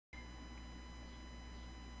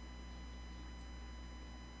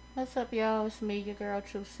What's up, y'all? It's me, your girl,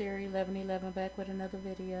 True Siri 1111, back with another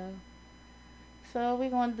video. So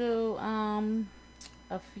we're gonna do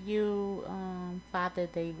a few Father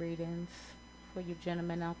Day readings for you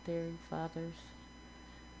gentlemen out there, you fathers.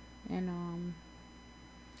 And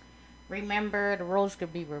remember, the roles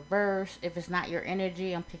could be reversed. If it's not your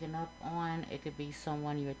energy I'm picking up on, it could be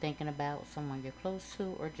someone you're thinking about, someone you're close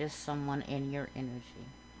to, or just someone in your energy.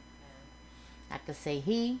 I could say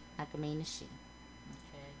he, I could mean a she.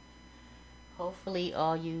 Okay. Hopefully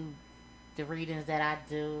all you the readings that I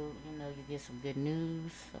do, you get some good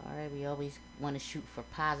news. All right, we always want to shoot for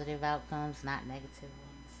positive outcomes, not negative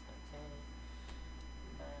ones. Okay,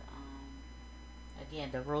 but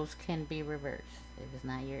again, the roles can be reversed. If it's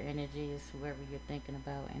not your energy, it's whoever you're thinking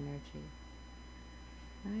about energy.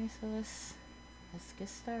 All right, so let's get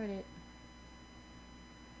started.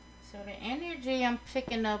 So the energy I'm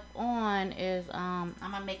picking up on is I'm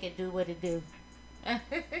gonna make it do what it do.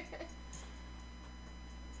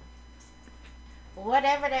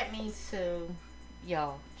 Whatever that means to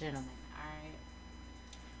y'all, gentlemen. Alright.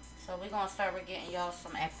 So we're gonna start with getting y'all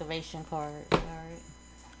some activation cards. Alright.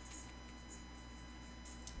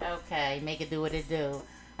 Okay, make it do what it do.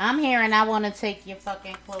 I'm hearing I wanna take your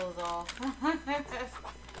fucking clothes off.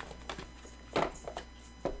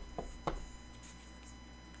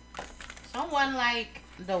 Someone like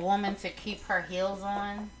the woman to keep her heels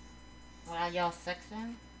on while y'all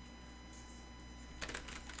sexing.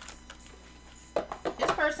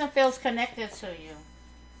 This person feels connected to you.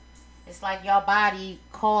 It's like your body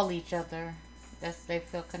call each other. They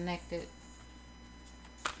feel connected.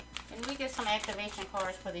 And we get some activation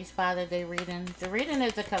cards for these Father Day readings. The reading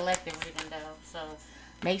is a collective reading though, so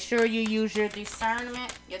make sure you use your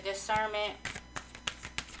discernment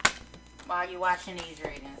while you're watching these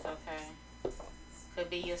readings, okay? Could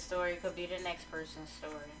be your story, could be the next person's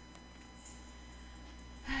story.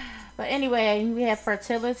 But anyway, we have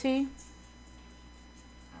fertility.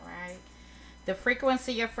 The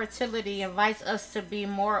frequency of fertility invites us to be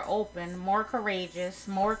more open, more courageous,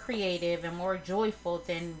 more creative, and more joyful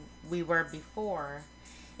than we were before.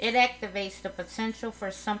 It activates the potential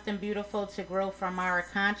for something beautiful to grow from our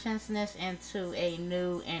consciousness into a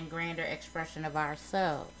new and grander expression of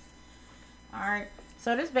ourselves. Alright,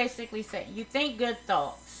 so this basically says you think good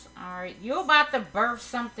thoughts. Alright, you're about to birth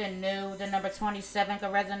something new. The number 27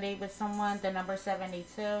 could resonate with someone. The number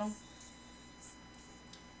 72.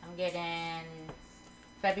 I'm getting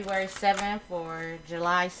February 7th or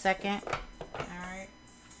July 2nd. Alright.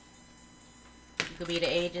 You could be the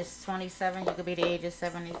age of 27. You could be the age of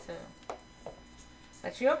 72.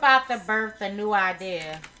 But you're about to birth a new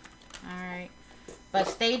idea. Alright. But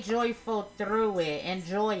stay joyful through it.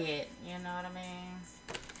 Enjoy it. You know what I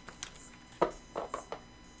mean?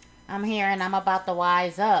 I'm hearing I'm about to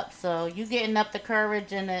wise up. So you getting up the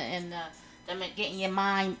courage and getting your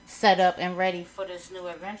mind set up and ready for this new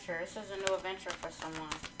adventure. This is a new adventure for someone.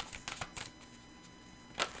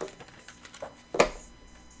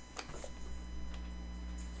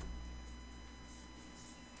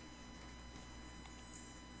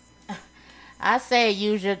 I say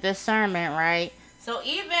use your discernment, right? So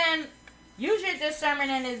even use your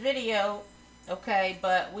discernment in this video, okay?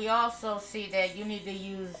 But we also see that you need to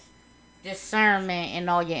use discernment in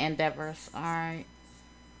all your endeavors, all right?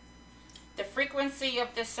 The frequency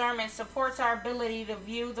of discernment supports our ability to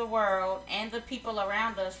view the world and the people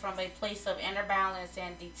around us from a place of inner balance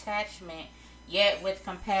and detachment, yet with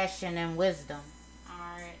compassion and wisdom.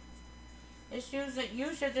 Alright.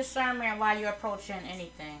 Use your discernment while you're approaching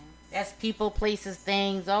anything. That's people, places,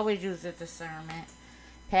 things. Always use your discernment.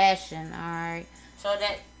 Passion, alright. So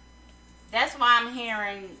that's why I'm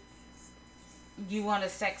hearing you want to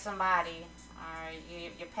sex somebody. Alright,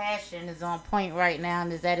 your passion is on point right now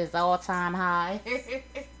and is at its all-time high.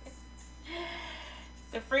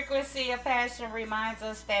 The frequency of passion reminds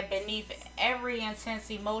us that beneath every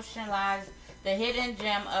intense emotion lies the hidden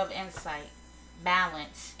gem of insight,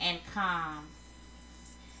 balance, and calm.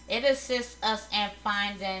 It assists us in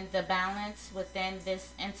finding the balance within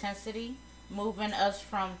this intensity, moving us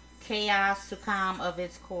from chaos to calm of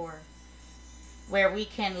its core, where we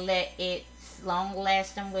can let its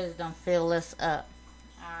long-lasting wisdom fill us up.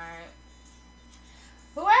 Alright.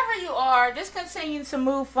 Whoever you are, just continue to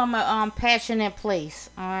move from a passionate place.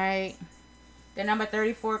 Alright. The number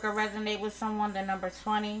 34 could resonate with someone. The number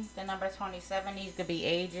 20. The number 27. These could be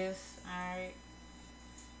ages. Alright.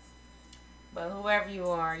 But whoever you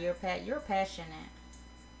are, you're passionate.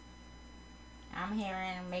 I'm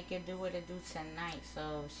hearing make it do what it do tonight.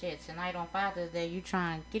 So shit, tonight on Father's Day, you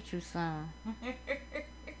try and get you some. Okay.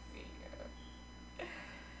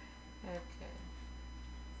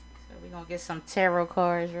 So we We're going to get some tarot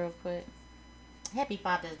cards real quick. Happy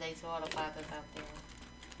Father's Day to all the fathers out there.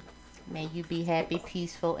 May you be happy,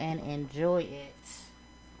 peaceful, and enjoy it.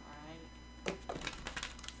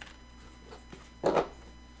 Alright.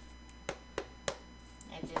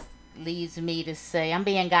 It just leads me to say, I'm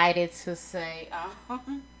being guided to say,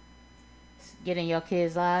 get in your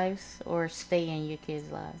kids' lives or stay in your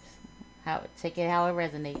kids' lives. Take it how it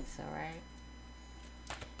resonates, alright?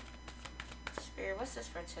 Spirit, what's this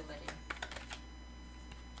fertility?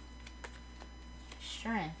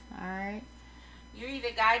 Strength, alright?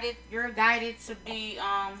 You're guided to be,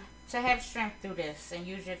 to have strength through this and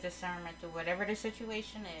use your discernment through whatever the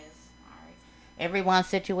situation is, alright? Everyone's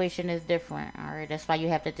situation is different, alright? That's why you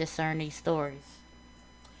have to discern these stories.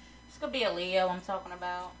 This could be a Leo I'm talking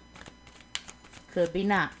about. Could be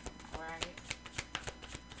not, alright?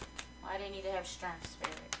 Why do you need to have strength,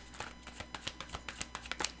 Spirit?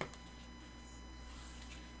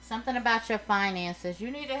 Something about your finances.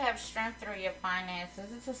 You need to have strength through your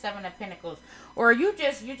finances. It's a Seven of Pentacles. Or you're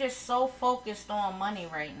just so focused on money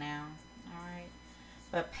right now. Alright.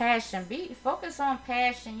 But passion. Focus on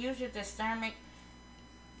passion. Use your discernment.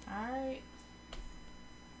 Alright.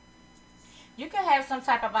 You can have some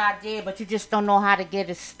type of idea, but you just don't know how to get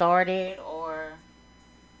it started. Or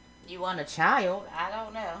you want a child. I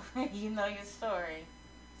don't know. You know your story.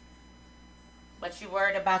 But you're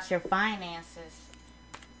worried about your finances.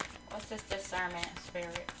 What's this discernment,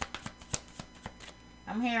 Spirit?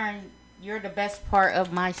 I'm hearing you're the best part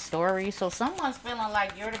of my story. So someone's feeling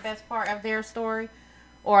like you're the best part of their story.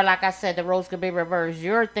 Or like I said, the roles could be reversed.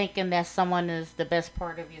 You're thinking that someone is the best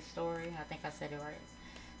part of your story. I think I said it right.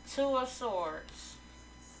 Two of Swords.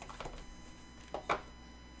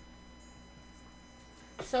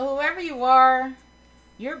 So whoever you are,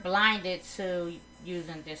 you're blinded to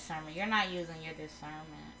using discernment. You're not using your discernment.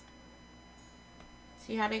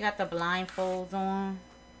 See how they got the blindfolds on?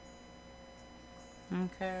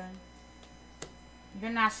 Okay. You're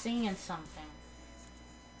not seeing something.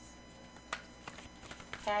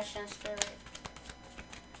 Passion, Spirit.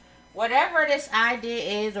 Whatever this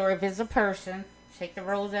idea is, or if it's a person, take the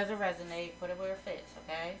roles as it resonates, put it where it fits,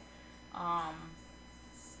 okay?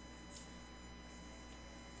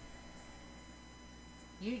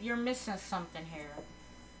 You're missing something here.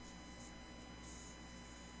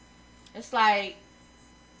 It's like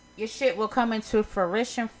your shit will come into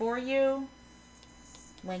fruition for you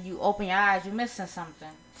when you open your eyes. You're missing something.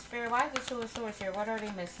 Spirit, why is the Two of Swords here? What are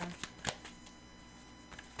they missing?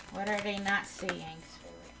 What are they not seeing,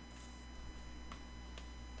 Spirit?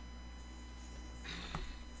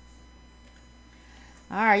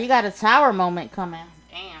 Alright, you got a Tower moment coming.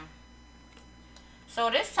 Damn. So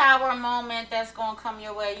this Tower moment that's going to come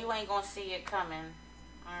your way, you ain't going to see it coming.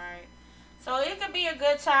 Alright. So it could be a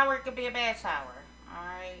good tower, it could be a bad tower.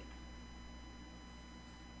 Alright.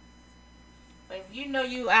 But if you know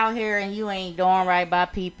you out here and you ain't doing right by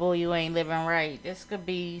people, you ain't living right, this could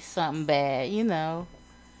be something bad, you know.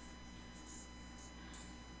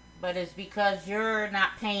 But it's because you're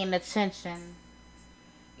not paying attention.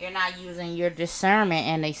 You're not using your discernment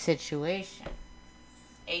in a situation.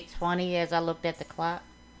 8:20 as I looked at the clock.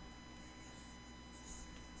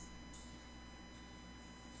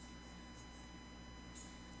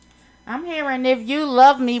 I'm hearing, if you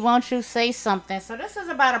love me, won't you say something? So this is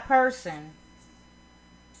about a person.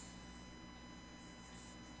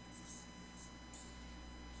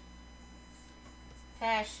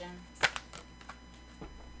 Passion.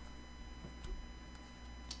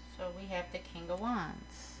 So we have the King of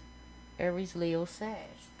Wands. Aries, Leo, Sag.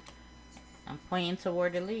 I'm pointing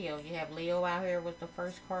toward the Leo. You have Leo out here with the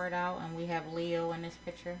first card out, and we have Leo in this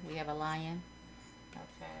picture. We have a lion.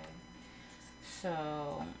 Okay.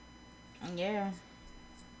 So, yeah.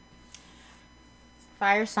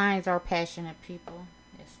 Fire signs are passionate people.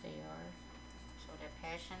 Yes, they are. So their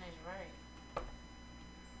passion is right.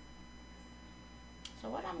 So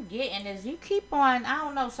what I'm getting is you keep on, I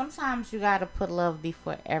don't know, sometimes you got to put love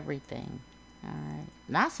before everything. Alright.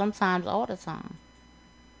 Not sometimes, all the time.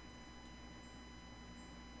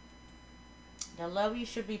 The love you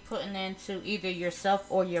should be putting into either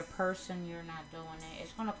yourself or your person, you're not doing it.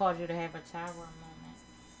 It's going to cause you to have a Tower moment.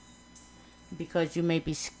 Because you may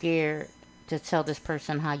be scared to tell this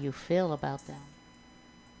person how you feel about them.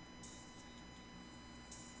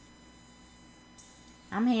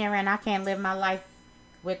 I'm hearing I can't live my life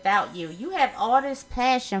without you. You have all this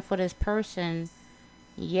passion for this person,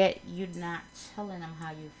 yet you're not telling them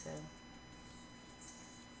how you feel.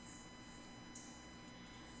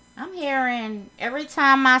 I'm hearing every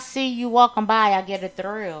time I see you walking by, I get a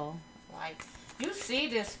thrill. Like, you see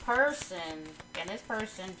this person, and this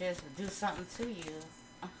person just do something to you.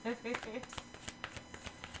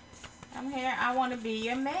 I'm here. I want to be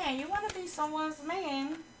your man. You want to be someone's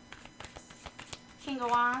man. King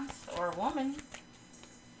of Wands or a woman.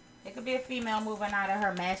 It could be a female moving out of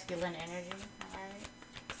her masculine energy. Alright.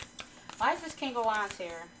 Why is this King of Wands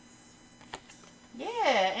here?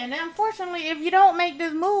 Yeah, and unfortunately, if you don't make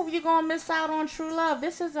this move, you're going to miss out on true love.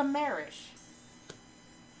 This is a marriage.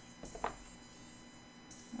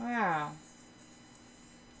 Wow.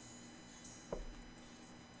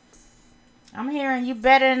 I'm hearing you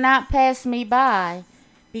better not pass me by.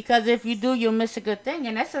 Because if you do, you'll miss a good thing.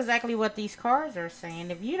 And that's exactly what these cards are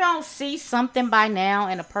saying. If you don't see something by now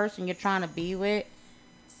in a person you're trying to be with,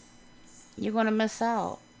 you're going to miss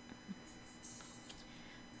out.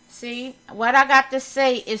 See, what I got to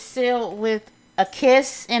say is sealed with a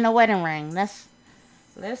kiss and a wedding ring. That's,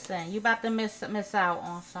 listen, you about to miss out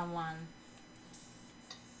on someone.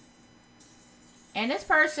 And this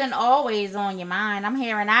person always on your mind. I'm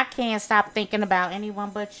hearing I can't stop thinking about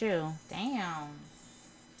anyone but you. Damn.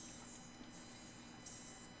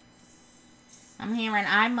 I'm hearing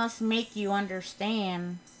I must make you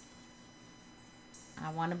understand.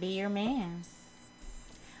 I want to be your man.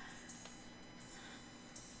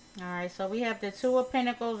 Alright, so we have the Two of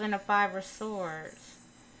Pentacles and the Five of Swords.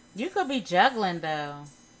 You could be juggling, though.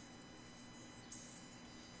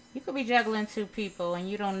 You could be juggling two people and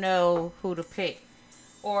you don't know who to pick.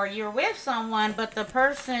 Or you're with someone, but the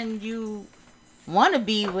person you want to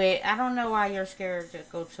be with, I don't know why you're scared to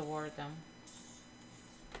go toward them.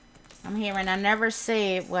 I'm hearing I never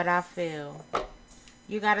said what I feel.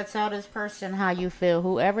 You got to tell this person how you feel.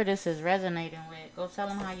 Whoever this is resonating with, go tell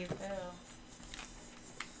them how you feel.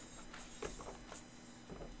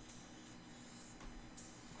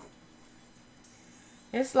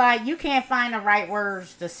 It's like you can't find the right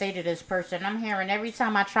words to say to this person. I'm hearing every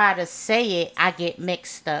time I try to say it, I get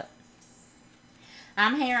mixed up.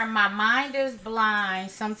 I'm hearing my mind is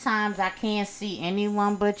blind. Sometimes I can't see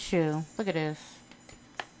anyone but you. Look at this.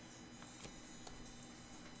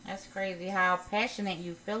 That's crazy how passionate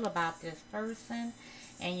you feel about this person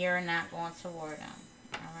and you're not going toward them.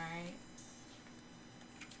 Alright.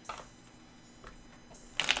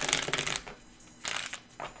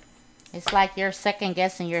 It's like you're second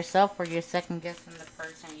guessing yourself or you're second guessing the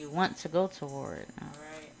person you want to go toward.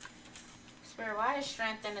 Alright. Spirit, why is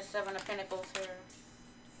strength in the Seven of Pentacles here?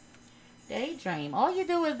 Daydream. All you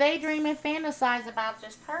do is daydream and fantasize about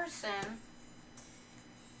this person.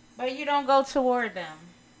 But you don't go toward them.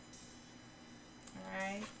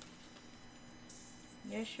 Alright.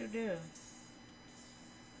 Yes, you do.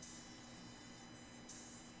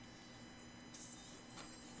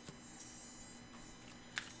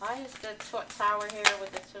 Why is the Tower here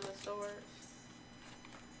with the Two of Swords?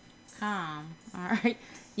 Calm. Alright.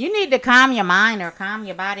 You need to calm your mind or calm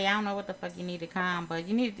your body. I don't know what the fuck you need to calm. But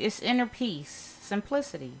you need, it's inner peace.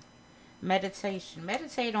 Simplicity. Meditation.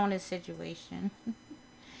 Meditate on this situation.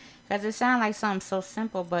 Because it sounds like something so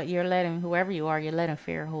simple. But you're letting, whoever you are, you're letting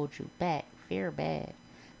fear hold you back. Fear bad.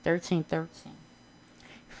 1313.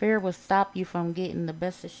 Fear will stop you from getting the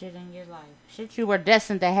best of shit in your life. Shit you were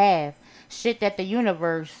destined to have. Shit that the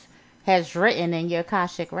universe has written in your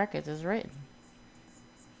Akashic records is written.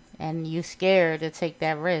 And you scared to take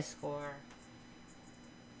that risk or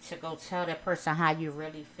to go tell that person how you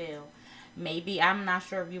really feel. Maybe, I'm not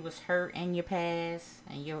sure if you was hurt in your past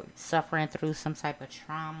and you're suffering through some type of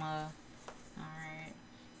trauma. Alright.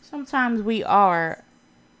 Sometimes we are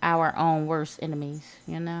our own worst enemies,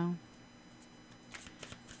 you know.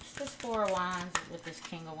 It's this Four of Wands with this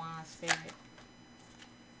King of Wands spirit.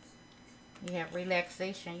 You have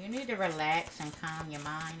relaxation. You need to relax and calm your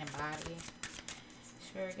mind and body.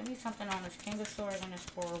 Spirit, give me something on this King of Swords and this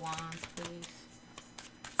Four of Wands, please.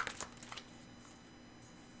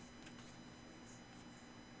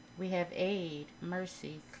 We have aid,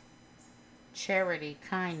 mercy, charity,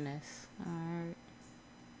 kindness. Alright.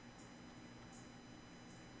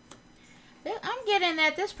 I'm getting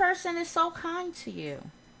that this person is so kind to you.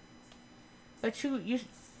 But you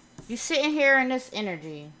sitting here in this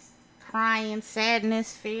energy. Crying,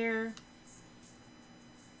 sadness, fear.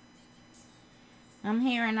 I'm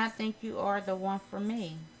hearing I think you are the one for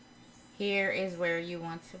me. Here is where you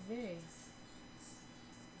want to be.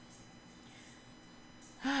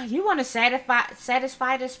 You want to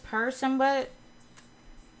satisfy this person, but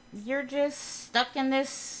you're just stuck in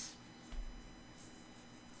this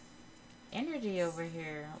energy over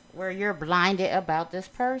here where you're blinded about this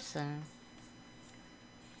person.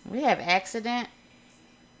 We have accident.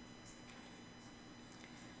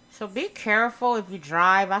 So be careful if you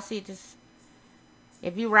drive. I see this.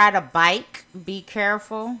 If you ride a bike, be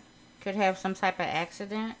careful. Could have some type of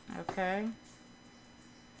accident. Okay.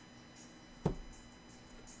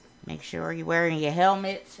 Make sure you're wearing your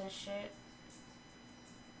helmets and shit.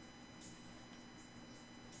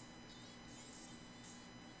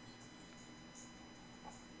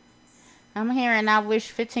 I'm hearing I wish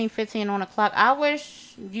 15:15 on the clock. I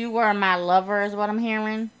wish you were my lover is what I'm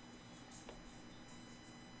hearing.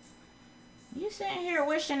 You sitting here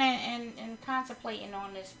wishing and contemplating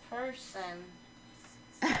on this person.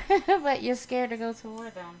 But you're scared to go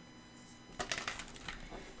toward them.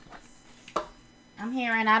 I'm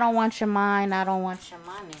hearing I don't want your mind, I don't want your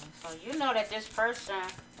money. So you know that this person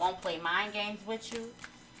won't play mind games with you.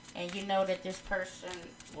 And you know that this person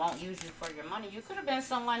won't use you for your money. You could have been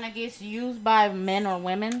someone that gets used by men or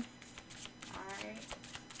women. Alright.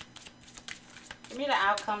 Give me the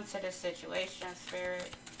outcome to this situation,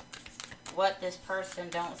 Spirit. What this person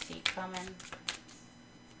don't see coming.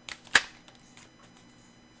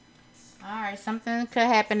 Alright, something could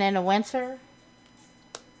happen in the winter.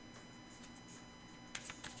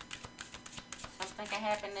 Something can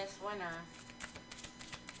happen this winter.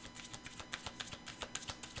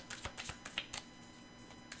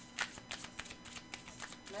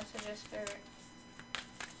 Message of Spirit.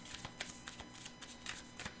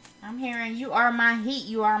 I'm hearing you are my heat,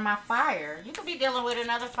 you are my fire. You could be dealing with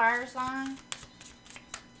another fire sign.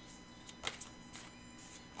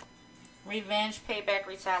 Revenge, payback,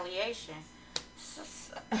 retaliation.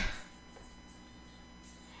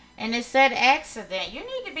 And it said accident. You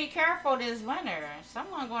need to be careful this winter.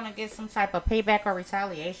 Someone going to get some type of payback or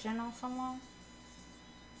retaliation on someone.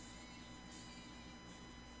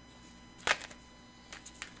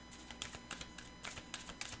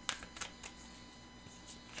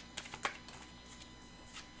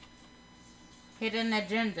 Hidden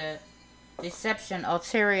agenda, deception,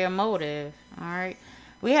 ulterior motive. Alright.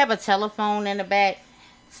 We have a telephone in the back.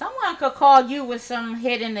 Someone could call you with some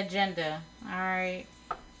hidden agenda. Alright.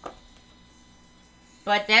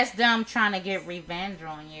 But that's them trying to get revenge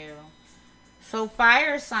on you. So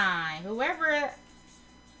fire sign. Whoever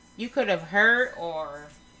you could have hurt or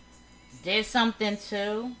did something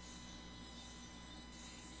to.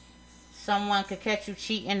 Someone could catch you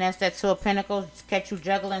cheating. That's that Two of Pentacles. Catch you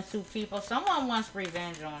juggling two people. Someone wants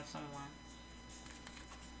revenge on someone.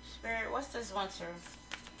 Spirit, what's this winter?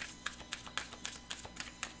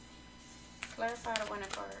 Clarify the winter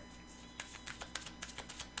card.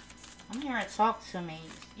 I'm hearing talk to me.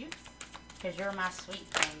 You, because you're my sweet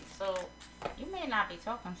thing. So, you may not be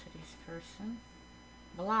talking to this person.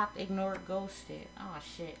 Blocked, ignored, ghosted. Oh,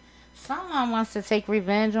 shit. Someone wants to take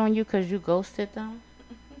revenge on you because you ghosted them.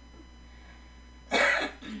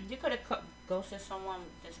 You could have ghosted someone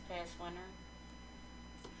this past winter.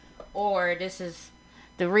 Or this is...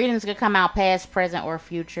 The readings could come out past, present, or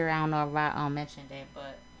future. I don't know if I mentioned that,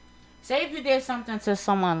 but... Say if you did something to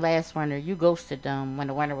someone last winter, you ghosted them when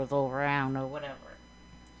the winter was over, I don't know, whatever.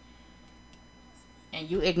 And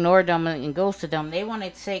you ignored them and ghosted them. They want to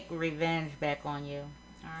take revenge back on you.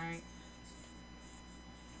 Alright?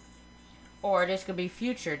 Or this could be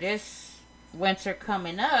future. This winter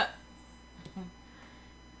coming up,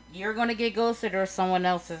 you're going to get ghosted or someone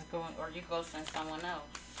else is going, or you're ghosting someone else.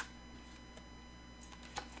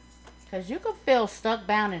 Because you could feel stuck,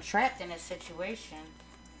 bound, and trapped in this situation.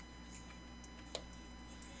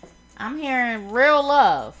 I'm hearing real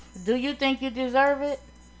love. Do you think you deserve it?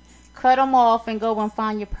 Cut them off and go and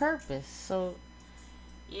find your purpose. So,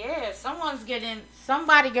 yeah,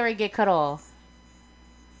 somebody gonna get cut off.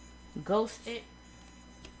 Ghosted.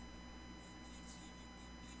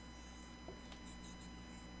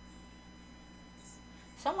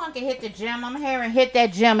 Someone can hit the gym. I'm hearing hit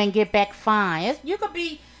that gym and get back fine. You could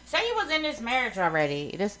be, say you was in this marriage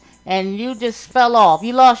already, and you just fell off.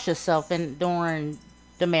 You lost yourself during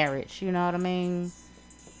the marriage. You know what I mean?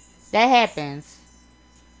 That happens.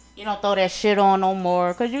 You don't throw that shit on no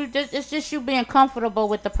more. Because it's just you being comfortable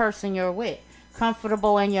with the person you're with.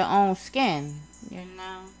 Comfortable in your own skin. You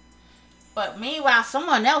know? But meanwhile,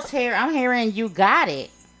 someone else here, I'm hearing you got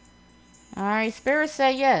it. Alright, Spirit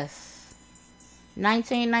said yes.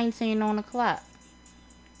 1919 on the clock.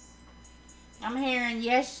 I'm hearing,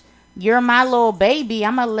 yes, you're my little baby.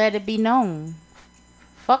 I'm going to let it be known.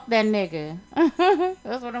 Fuck that nigga.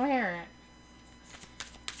 That's what I'm hearing.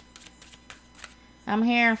 I'm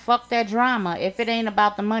hearing fuck that drama. If it ain't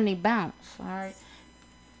about the money, bounce. Alright.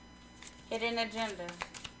 Hidden agenda.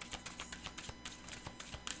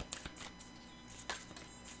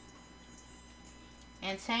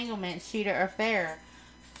 Entanglement, cheater, affair.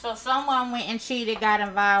 So someone went and cheated, got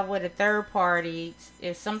involved with a third party.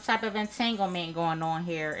 There's some type of entanglement going on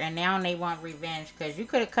here. And now they want revenge. Because you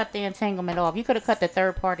could have cut the entanglement off. You could have cut the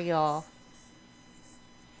third party off.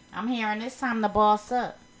 I'm hearing this time to boss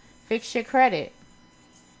up. Fix your credit.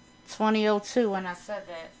 2002 when I said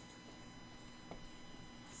that.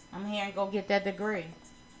 I'm here and go get that degree.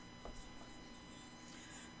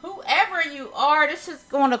 Whoever you are, this is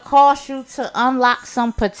going to cause you to unlock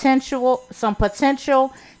some potential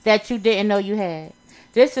that you didn't know you had.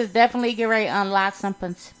 This is definitely get ready to unlock some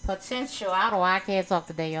potential. I don't know. I can't talk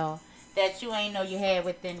today, y'all. That you ain't know you had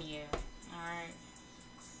within you. Alright.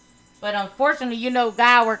 But unfortunately, you know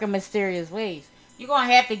God work in mysterious ways. You're going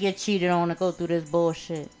to have to get cheated on to go through this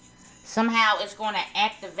bullshit. Somehow it's going to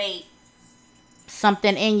activate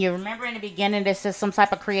something in you. Remember in the beginning this is some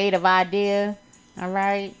type of creative idea?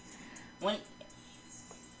 Alright? When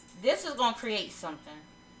this is going to create something.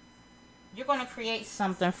 You're going to create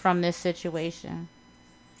something from this situation.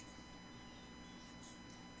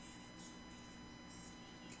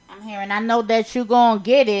 I'm hearing, I know that you're going to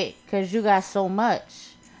get it because you got so much.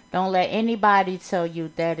 Don't let anybody tell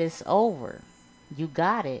you that it's over. You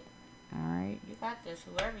got it. Alright? You got this,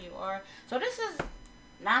 whoever you are. So this is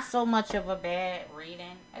not so much of a bad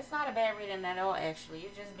reading. It's not a bad reading at all, actually.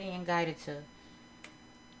 You're just being guided to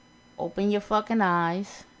open your fucking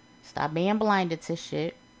eyes. Stop being blinded to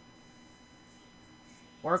shit.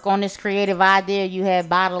 Work on this creative idea you had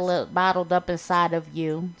bottled up inside of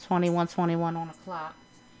you. 21:21 on the clock.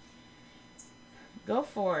 Go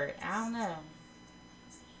for it. I don't know.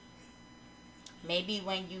 Maybe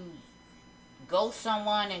when you go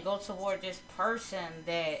someone and go toward this person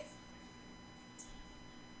that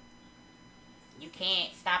you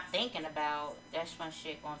can't stop thinking about, that's when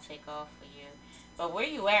shit gonna take off for you. But where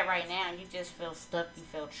you at right now, you just feel stuck, you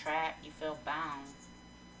feel trapped, you feel bound.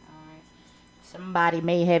 Alright. Somebody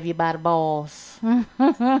may have you by the balls.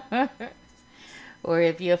 Or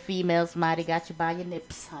if you're a female, somebody got you by your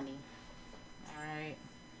nips, honey. Alright.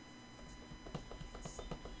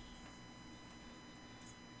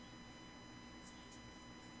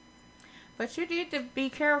 But you need to be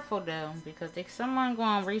careful though, because if someone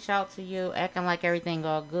gonna reach out to you acting like everything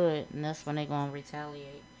all good, and that's when they gonna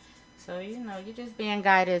retaliate. So you know, you're just being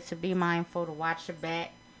guided to be mindful, to watch your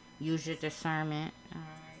back, use your discernment. Alright.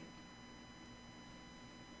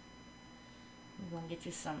 I'm gonna get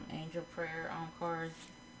you some angel prayer on cards.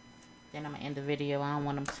 Then I'm gonna end the video. I don't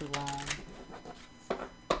want them too long.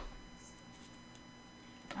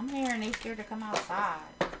 I'm hearing they scared to come outside.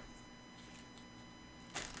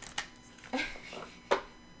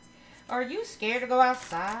 Are you scared to go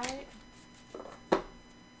outside?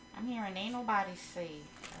 I'm hearing ain't nobody safe.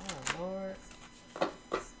 Oh, Lord.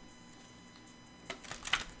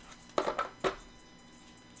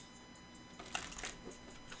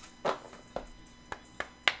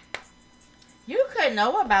 You could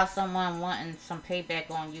know about someone wanting some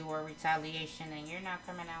payback on you or retaliation and you're not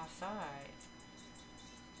coming outside.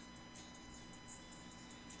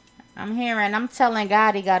 I'm telling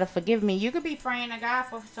God he got to forgive me. You could be praying to God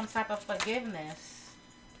for some type of forgiveness.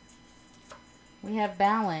 We have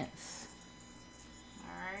balance.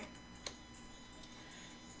 Alright.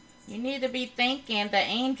 You need to be thanking the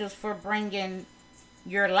angels for bringing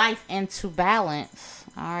your life into balance.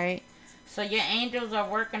 Alright. So your angels are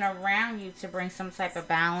working around you to bring some type of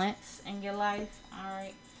balance in your life.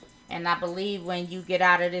 Alright. And I believe when you get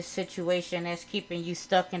out of this situation that's keeping you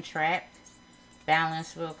stuck and trapped,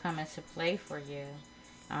 balance will come into play for you.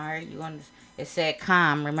 Alright, it said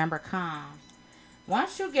calm. Remember calm.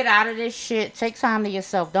 Once you get out of this shit, take time to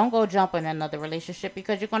yourself. Don't go jump in another relationship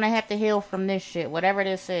because you're going to have to heal from this shit. Whatever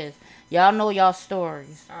this is. Y'all know y'all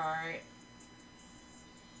stories. Alright.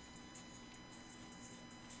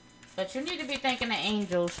 But you need to be thanking the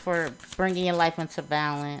angels for bringing your life into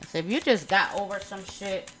balance. If you just got over some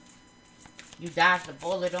shit, you dodged a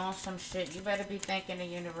bullet on some shit, you better be thanking the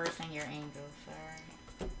universe and your angels,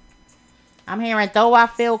 alright? I'm hearing, though I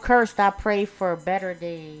feel cursed, I pray for better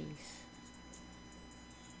days.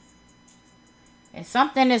 And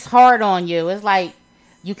something is hard on you. It's like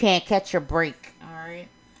you can't catch your break, alright?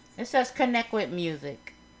 It says connect with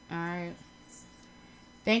music, alright?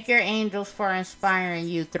 Thank your angels for inspiring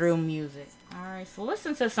you through music, alright? So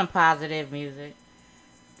listen to some positive music.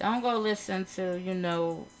 Don't go listen to, you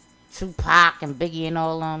know, Tupac and Biggie and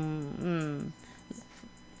all them.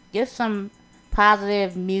 Get some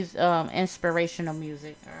positive music, inspirational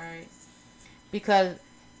music, alright? Because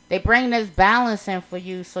they bring this balance in for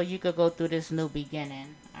you so you could go through this new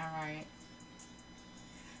beginning, alright?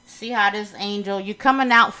 See how this angel, you're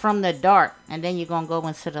coming out from the dark and then you're going to go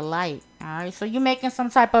into the light, alright? So you're making some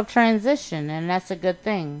type of transition and that's a good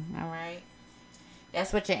thing, alright?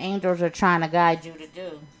 That's what your angels are trying to guide you to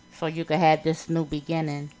do so you could have this new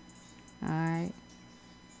beginning. Alright.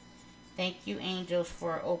 Thank you, angels,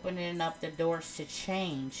 for opening up the doors to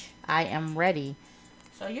change. I am ready.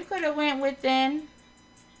 So you could have went within.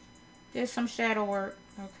 did some shadow work,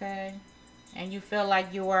 okay? And you feel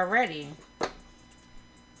like you are ready.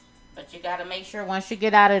 But you got to make sure once you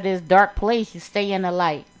get out of this dark place, you stay in the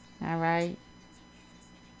light. All right?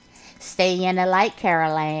 Stay in the light,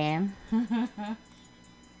 Caroline.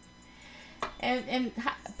 and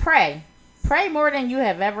pray. Pray more than you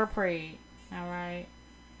have ever prayed. All right?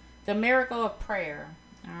 The miracle of prayer.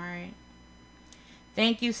 All right?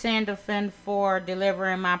 Thank you, Sandalphon, for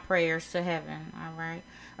delivering my prayers to heaven. All right?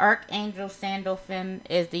 Archangel Sandalphon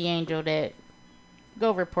is the angel that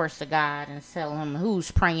go reports to God and tell him who's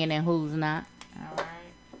praying and who's not. All right.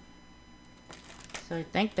 So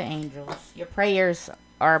thank the angels. Your prayers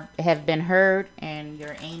have been heard, and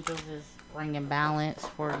your angels is bringing balance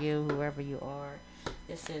for you, whoever you are.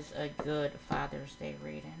 This is a good Father's Day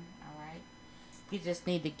reading. All right. You just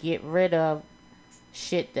need to get rid of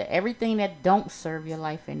everything that don't serve your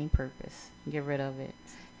life any purpose. Get rid of it.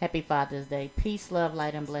 Happy Father's Day. Peace, love,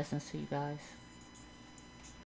 light, and blessings to you guys.